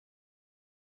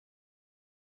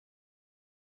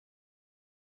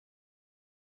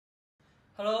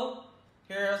Hello,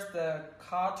 here's the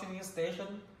car tuning station.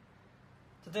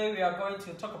 Today we are going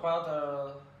to talk about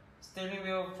the steering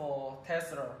wheel for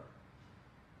Tesla.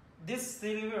 This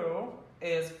steering wheel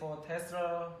is for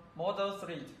Tesla Model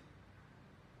 3,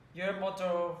 year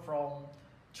model from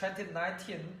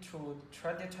 2019 to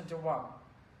 2021,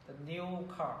 the new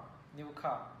car.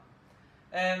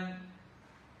 And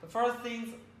the first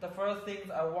thing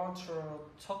I want to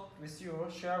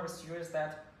share with you is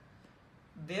that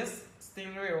this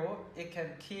steering wheel, it can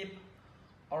keep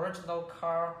original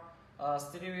car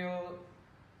steering wheel,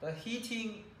 the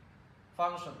heating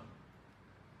function.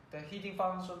 The heating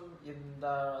function in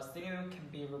the steering wheel can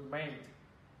be remained.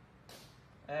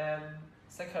 And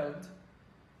second,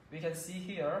 we can see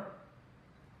here,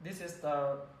 here is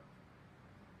the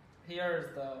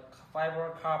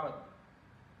fiber carbon.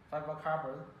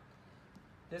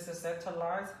 This is center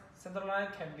line. Center line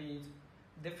can be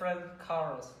different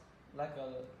colors, like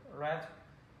a red,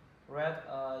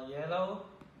 yellow,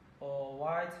 or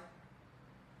white,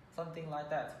 something like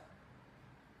that.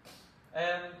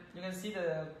 And you can see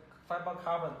the fiber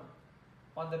carbon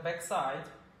on the back side.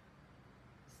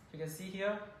 You can see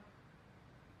here.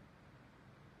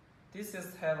 This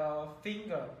have a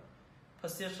finger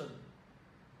position.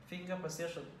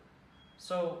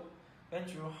 So when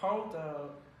you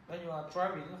are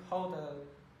driving, hold the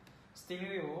steering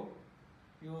wheel,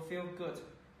 you will feel good.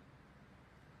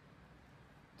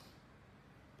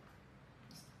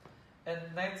 And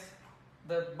next,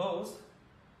 both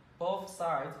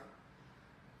sides.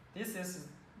 This is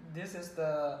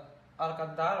the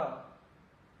alcantara,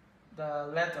 the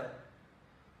leather.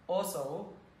 Also,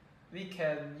 we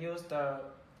can use the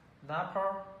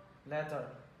Napa leather,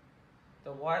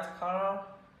 the white color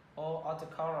or other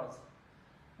colors,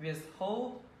 with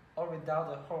hole or without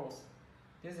the holes.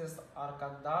 This is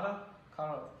alcantara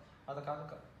color,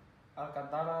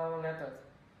 alcantara leather.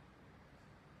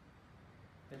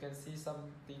 You can see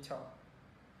some detail.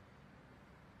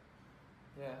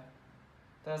 Yeah,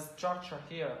 the structure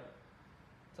here.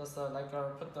 Just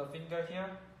put the finger here.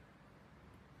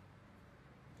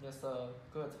 Yes,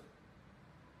 good.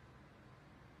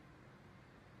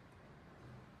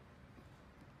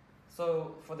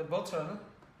 So for the button,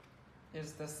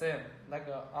 it's the same, like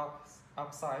the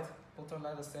upside. Button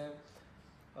like the same.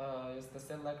 It's the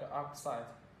same like the upside.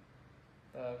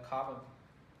 The carbon.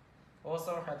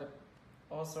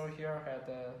 Also here had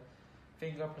the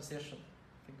finger position.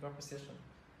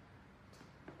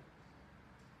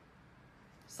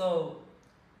 So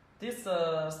this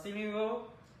steering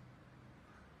wheel,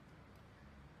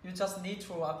 you just need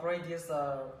to upgrade this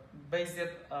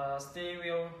basic steering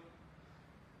wheel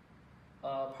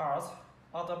parts.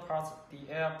 Other parts,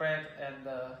 the airbag and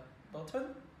the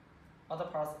button. Other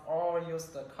parts all use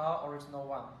the car original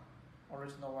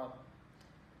one.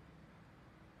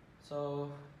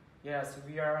 So yes,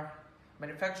 we are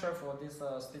manufacturer for this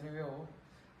steering wheel.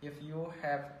 If you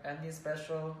have any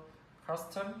special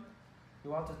custom,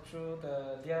 you want to do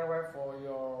the DIY for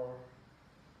your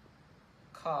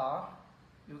car,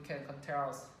 you can contact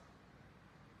us.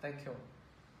 Thank you.